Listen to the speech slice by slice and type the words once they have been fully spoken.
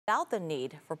without the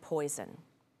need for poison.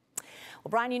 Well,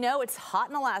 Brian, you know it's hot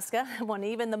in Alaska when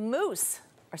even the moose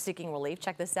are seeking relief.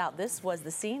 Check this out. This was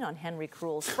the scene on Henry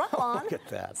Krull's front lawn Look at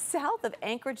that. south of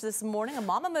Anchorage this morning. A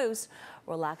mama moose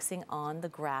relaxing on the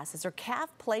grass as her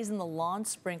calf plays in the lawn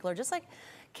sprinkler, just like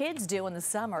kids do in the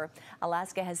summer.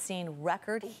 Alaska has seen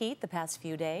record heat the past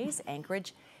few days.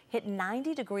 Anchorage hit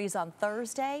 90 degrees on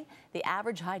Thursday. The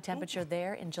average high temperature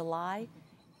there in July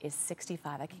is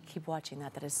 65. I can keep watching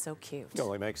that. That is so cute.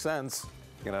 Totally makes sense.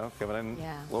 You know, giving in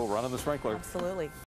a little run in the sprinkler. Absolutely.